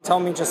Tell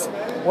me just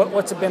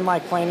what's it been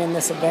like playing in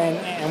this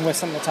event and with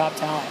some of the top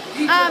talent?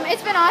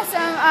 It's been awesome.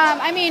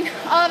 I mean,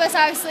 all of us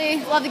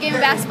obviously love the game of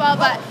basketball,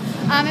 but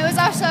it was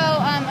also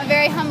a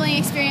very humbling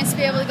experience to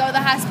be able to go to the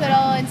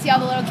hospital and see all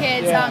the little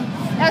kids. Yeah.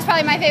 That was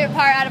probably my favorite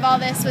part out of all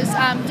this, was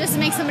just to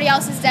make somebody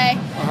else's day.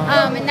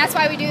 And that's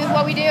why we do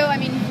what we do.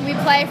 I mean, we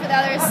play for the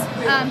others'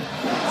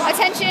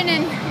 attention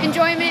and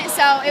enjoyment,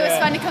 so it was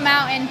fun to come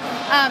out and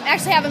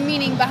actually have a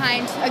meaning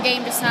behind a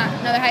game, just not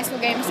another high school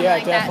game or something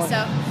like definitely.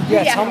 that.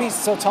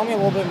 So Tell me a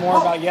little bit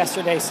more about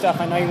yesterday's stuff.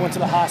 I know you went to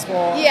the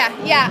hospital.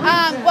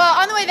 Well,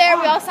 on the way there,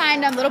 we all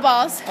signed little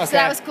balls, Okay. so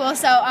that was cool.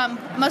 So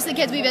most of the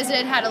kids we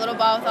visited had a little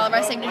ball with all of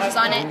our signatures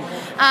on it,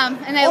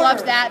 and they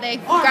loved that. They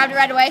grabbed it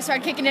right away,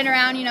 started kicking it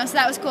around, so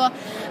that was cool.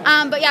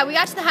 But yeah, we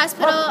got to the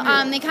hospital.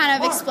 They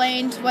kind of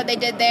explained what they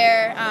did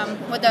there,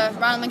 what the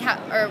Ronald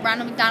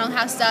McDonald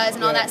house does,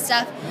 and all that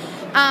stuff.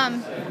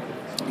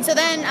 So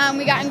then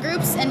we got in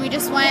groups and we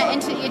just went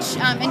into each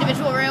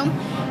individual room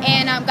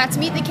and got to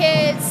meet the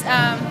kids,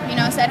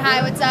 said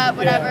hi, what's up,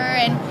 whatever.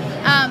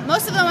 And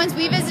most of the ones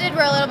we visited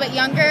were a little bit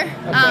younger,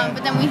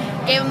 but then we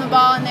gave them the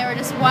ball and they were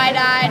just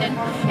wide-eyed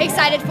and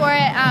excited for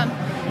it.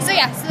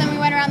 So then we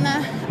went around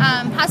the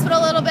hospital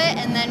a little bit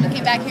and then we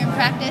came back here and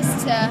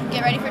practiced to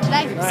get ready for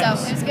today. Nice.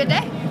 So it was a good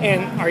day.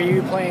 And are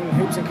you playing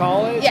hoops in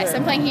college? Yes,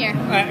 I'm playing here.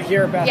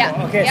 Here at Bethel?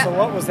 Yeah. Okay, Yeah. So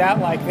what was that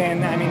like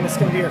then? I mean, this is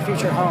going to be your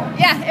future home.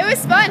 Yeah, it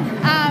was fun.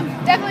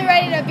 Definitely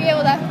ready to be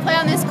able to play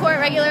on this court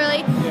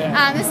regularly.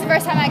 Yeah. This is the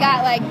first time I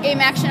got game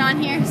action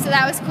on here, so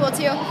that was cool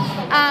too.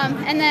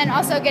 And then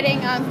also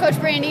getting Coach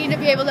Brandy to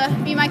be able to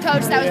be my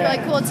coach, that was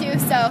really cool too.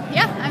 So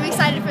yeah, I'm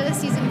excited for this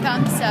season to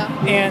come. So.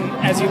 And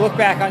as you look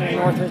back on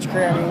your Northridge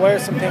career, I mean, what are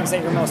some things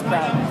that you're most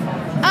proud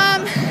of?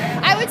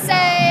 I would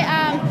say,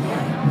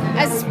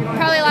 as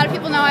probably a lot of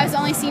people know, I was the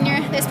only senior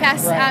this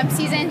past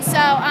season. So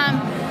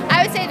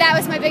I would say that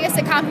was my biggest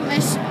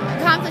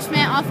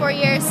accomplishment all 4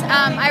 years.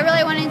 I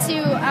really wanted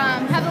to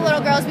have the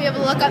little girls be able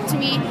to look up to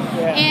me.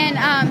 And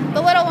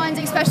the little ones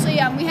especially,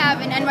 we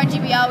have an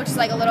NYGBL, which is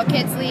like a little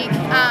kids league,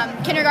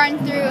 kindergarten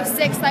through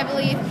 6th, I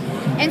believe.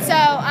 And so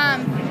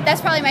that's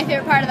probably my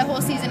favorite part of the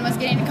whole season, was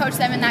getting to coach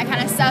them and that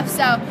kind of stuff.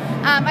 So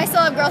I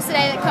still have girls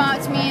today that come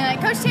up to me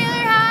like, Coach Taylor,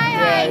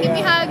 hi, give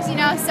me hugs,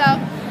 So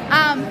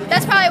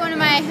that's probably one of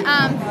my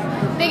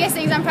biggest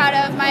things I'm proud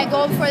of. My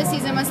goal before the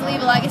season was to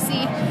leave a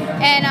legacy.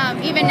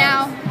 And even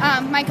now,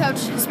 my coach,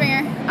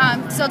 Springer,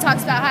 still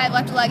talks about how I've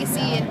left a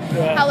legacy and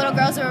how little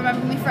girls will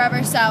remember me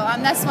forever. So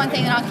that's one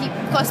thing that I'll keep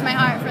close to my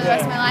heart for the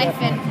rest of my life.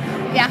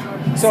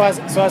 And So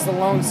as the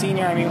lone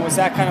senior, I mean, was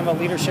that kind of a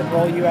leadership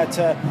role you had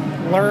to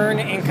learn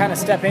and kind of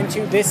step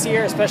into this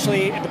year,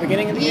 especially at the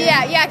beginning of the year?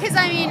 Yeah, because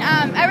I mean,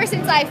 ever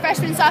since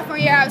freshman, sophomore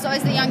year, I was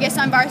always the youngest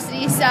on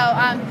varsity, so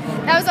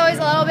that was always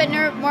a little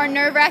bit more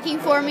nerve-wracking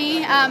for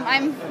me.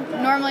 I'm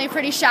normally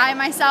pretty shy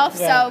myself,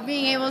 so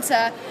being able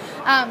to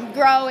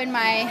grow in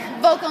my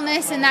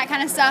vocalness and that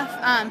kind of stuff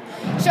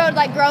showed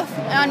growth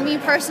on me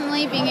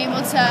personally, being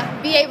able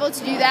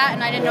to do that,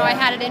 and I didn't know I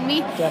had it in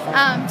me.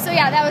 So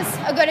that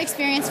was a good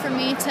experience for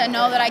me to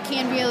know that I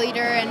can be a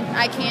leader and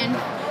I can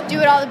do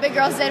what all the big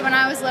girls did when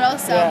I was little.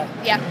 So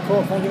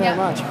Cool. Thank you very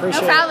much.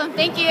 Appreciate it. No problem.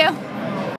 Thank you.